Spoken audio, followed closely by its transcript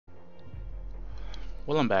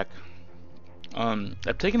Well, I'm back.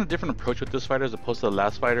 I've taken a different approach with this fighter as opposed to the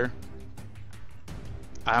last fighter.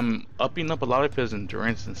 I'm upping up a lot of his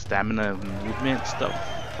endurance and stamina and movement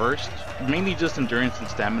stuff first. Mainly just endurance and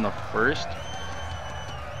stamina first.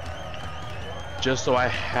 Just so I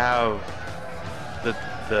have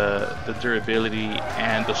the durability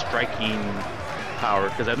and the striking power.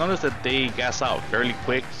 Because I noticed that they gas out fairly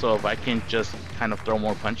quick, so if I can just kind of throw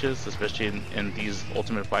more punches, especially in these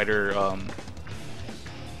Ultimate Fighter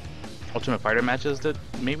matches, that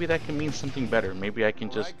maybe that can mean something better. Maybe I can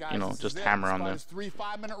just, you know, just hammer on them. 3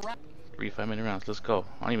 5-minute rounds. Let's go.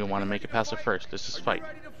 I don't even want to make it past the first. Let's just fight.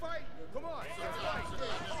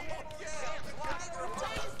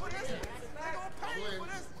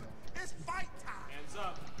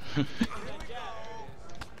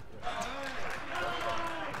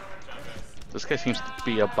 This guy seems to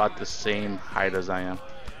be about the same height as I am.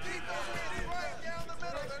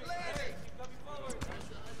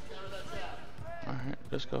 Alright,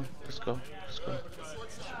 let's go, let's go, let's go.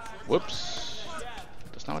 Whoops.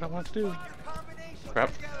 That's not what I wanted to do.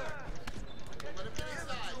 Crap.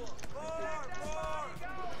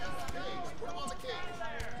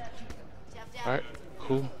 Alright,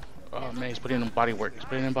 cool. Oh man, he's putting in body work. He's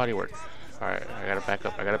putting in body work. Alright, I gotta back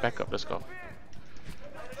up. I gotta back up. Let's go.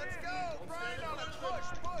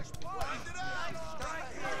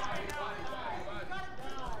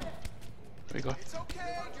 There we go. It's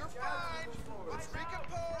okay, you're fine. Let's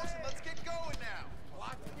recompose and let's get going now.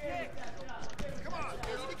 Block the kick. Come on,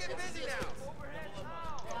 you need to get busy now.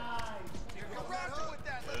 You're rocking with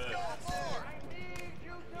that. Let's go more.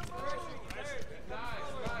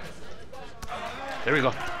 There we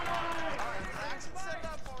go.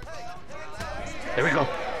 There we go.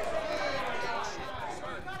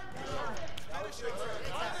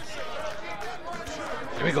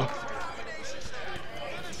 There we go.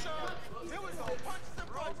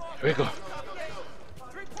 Here we go.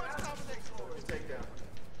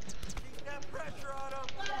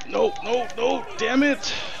 No, no, no, damn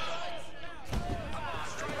it.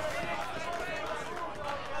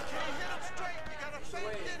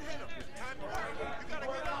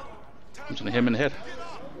 I'm just gonna hit him in the head.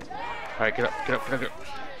 Alright, get up, get up, get up, get up.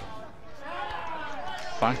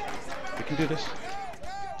 Fine. We can do this.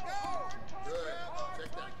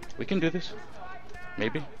 We can do this.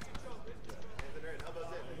 Maybe.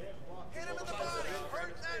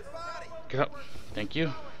 Get up. Thank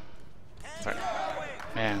you. Alright.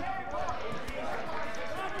 Man.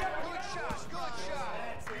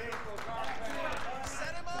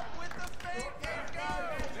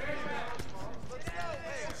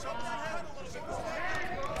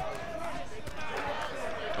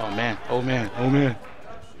 Oh man. Oh man. Oh man.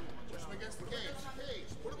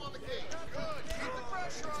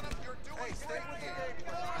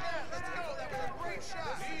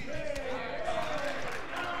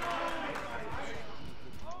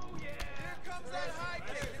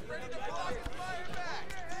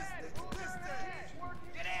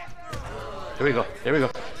 There we go. There we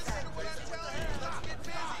go.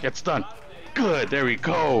 It's done. Good. There we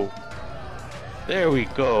go. There we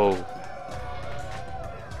go.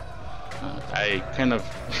 I kind of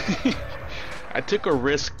I took a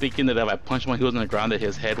risk thinking that if I punched when he was on the ground that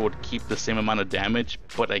his head would keep the same amount of damage,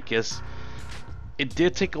 but I guess it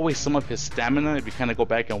did take away some of his stamina. If you kind of go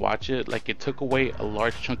back and watch it, like it took away a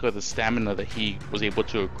large chunk of the stamina that he was able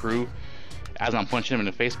to accrue as I'm punching him in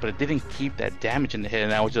the face, but it didn't keep that damage in the head,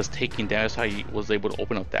 and I was just taking damage. That's how he was able to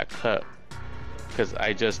open up that cut. Because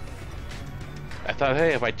I thought,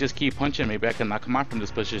 hey, if I just keep punching, maybe I can knock him out from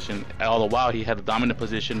this position. And all the while, he had a dominant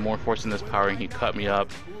position, more force in his power, and he cut me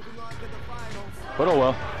up. But oh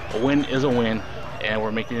well, a win is a win, and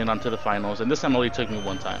we're making it onto the finals. And this time it only took me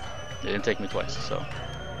one time. It didn't take me twice, so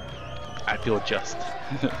I feel just.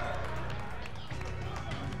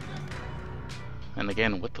 And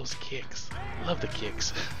again, with those kicks, love the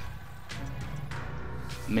kicks.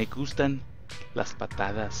 Me gustan las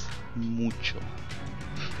patadas mucho.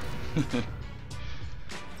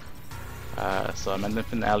 So I'm in the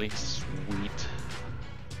finale, sweet.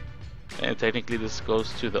 And technically this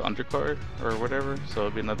goes to the undercard or whatever, so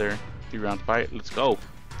it'll be another 3-round fight. Let's go.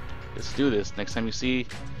 Let's do this. Next time you see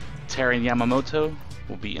Terry and Yamamoto,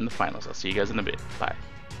 we'll be in the finals. I'll see you guys in a bit. Bye.